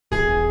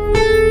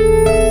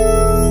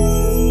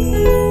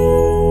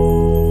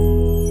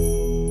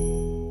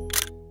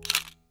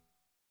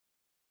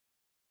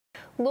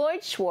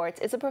Lloyd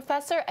Schwartz is a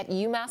professor at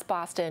UMass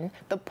Boston,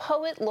 the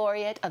Poet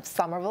Laureate of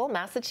Somerville,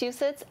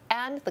 Massachusetts,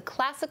 and the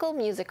classical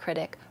music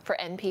critic for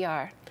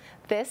NPR.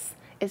 This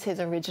is his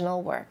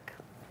original work.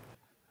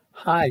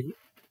 Hi,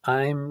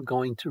 I'm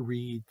going to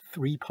read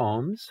 3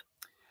 poems,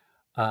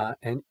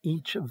 and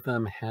each of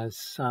them has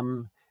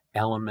some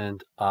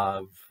element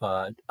of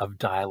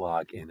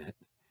dialogue in it.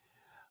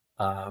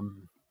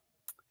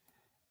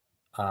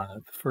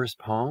 The first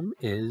poem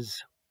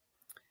is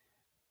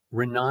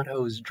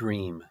Renato's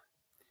Dream,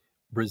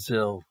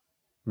 Brazil,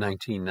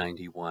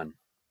 1991.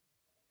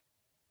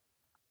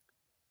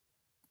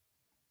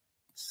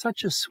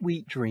 Such a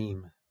sweet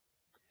dream.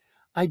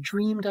 I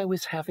dreamed I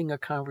was having a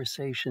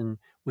conversation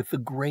with the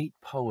great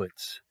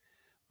poets,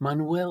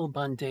 Manuel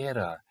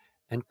Bandeira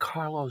and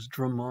Carlos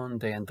Drummond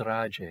de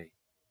Andrade.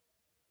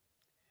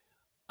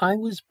 I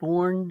was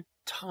born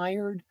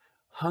tired,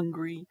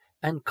 hungry,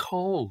 and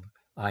cold,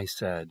 I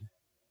said.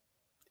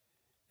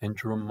 And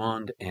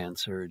Drummond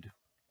answered,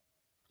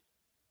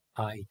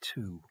 I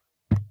too.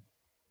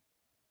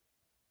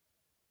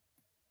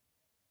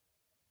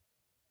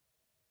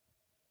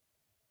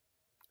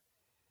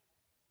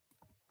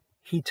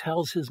 He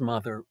tells his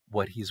mother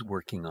what he's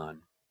working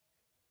on.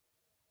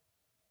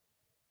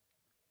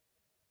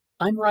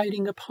 I'm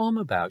writing a poem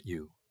about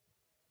you.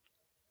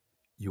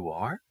 You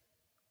are?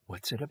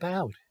 What's it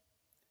about?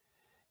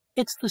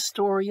 It's the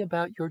story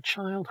about your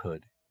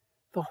childhood,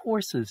 the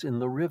horses in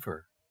the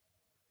river.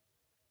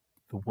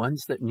 The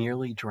ones that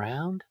nearly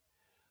drowned?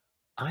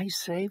 I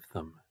saved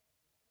them.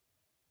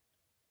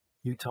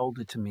 You told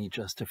it to me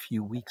just a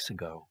few weeks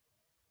ago.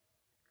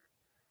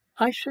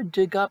 I should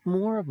dig up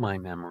more of my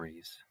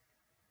memories.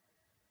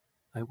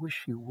 I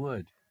wish you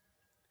would.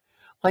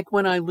 Like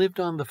when I lived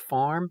on the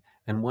farm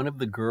and one of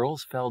the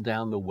girls fell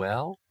down the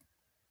well?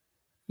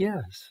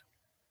 Yes.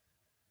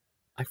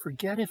 I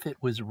forget if it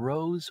was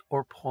Rose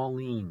or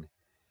Pauline.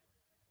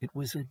 It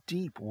was a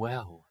deep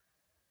well.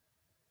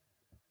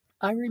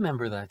 I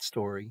remember that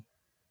story.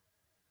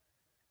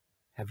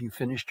 Have you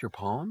finished your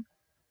poem?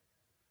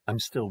 I'm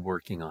still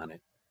working on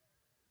it.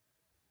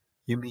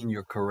 You mean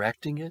you're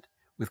correcting it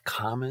with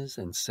commas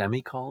and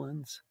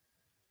semicolons?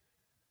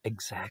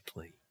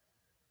 Exactly.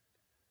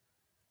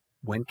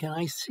 When can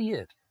I see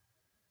it?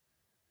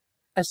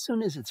 As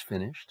soon as it's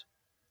finished.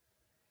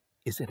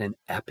 Is it an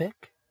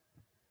epic?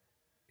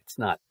 It's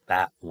not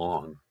that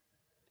long.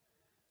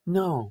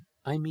 No,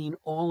 I mean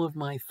all of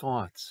my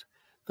thoughts,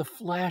 the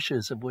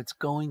flashes of what's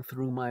going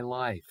through my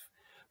life,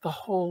 the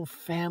whole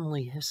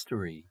family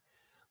history,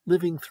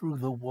 living through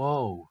the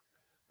woe,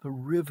 the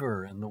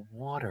river and the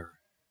water.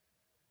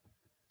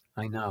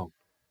 I know.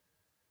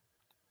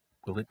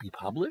 Will it be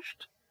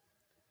published?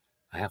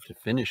 I have to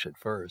finish it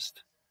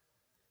first.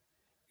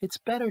 It's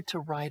better to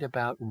write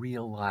about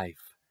real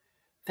life.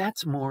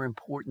 That's more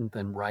important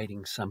than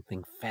writing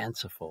something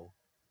fanciful.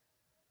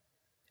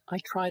 I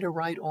try to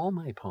write all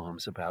my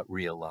poems about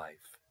real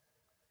life.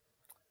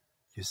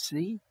 You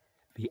see,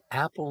 the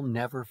apple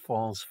never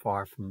falls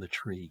far from the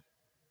tree.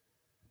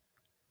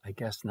 I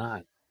guess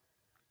not.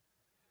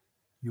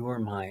 You're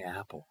my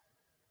apple.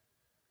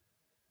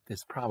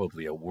 There's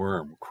probably a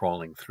worm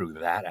crawling through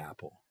that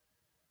apple.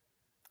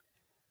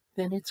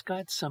 Then it's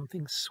got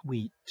something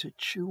sweet to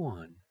chew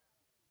on.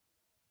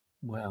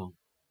 Well,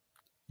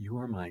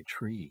 you're my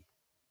tree.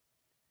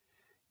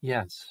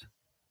 Yes,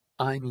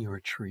 I'm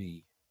your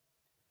tree.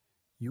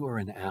 You're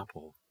an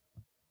apple.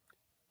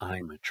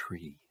 I'm a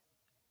tree.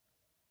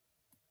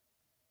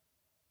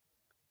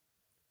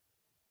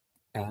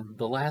 And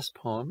the last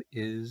poem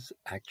is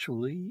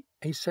actually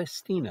a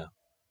sestina.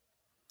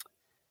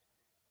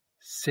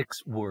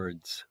 6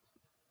 words.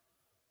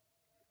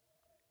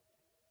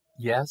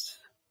 Yes,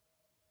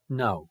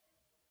 no,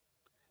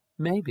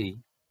 maybe,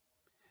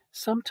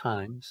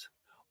 sometimes,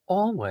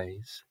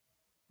 always,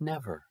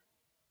 never.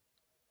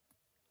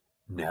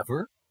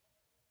 Never?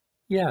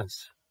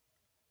 Yes.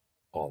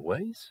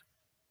 Always?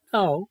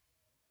 No.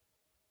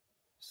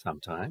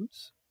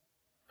 Sometimes?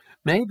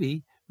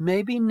 Maybe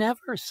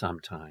never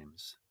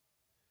sometimes.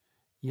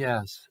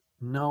 Yes,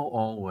 no,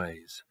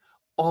 always.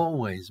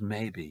 Always,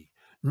 maybe.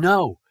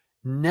 No,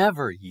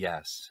 never,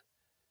 yes.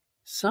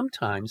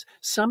 Sometimes,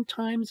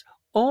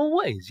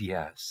 always,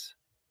 yes.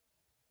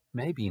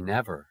 Maybe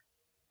never.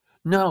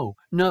 No,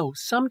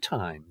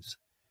 sometimes.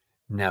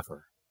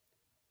 Never.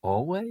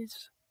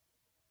 Always?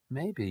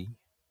 Maybe.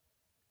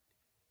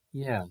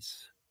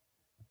 Yes.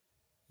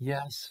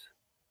 Yes.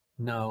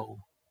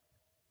 No.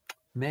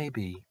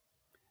 Maybe.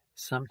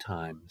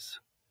 Sometimes.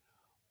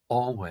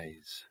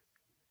 Always.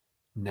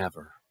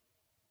 Never.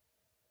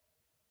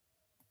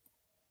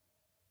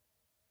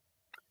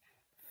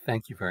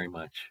 Thank you very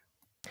much.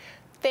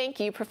 Thank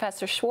you,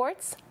 Professor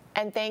Schwartz.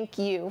 And thank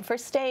you for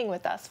staying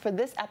with us for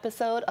this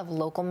episode of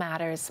Local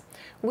Matters.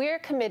 We're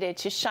committed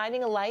to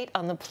shining a light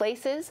on the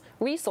places,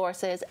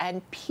 resources,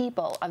 and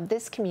people of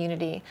this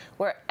community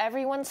where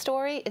everyone's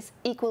story is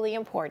equally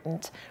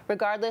important,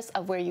 regardless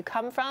of where you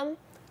come from,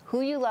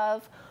 who you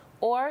love,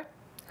 or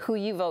who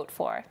you vote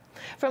for.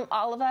 From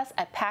all of us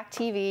at PAC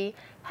TV,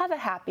 have a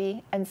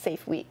happy and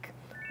safe week.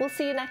 We'll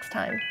see you next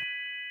time.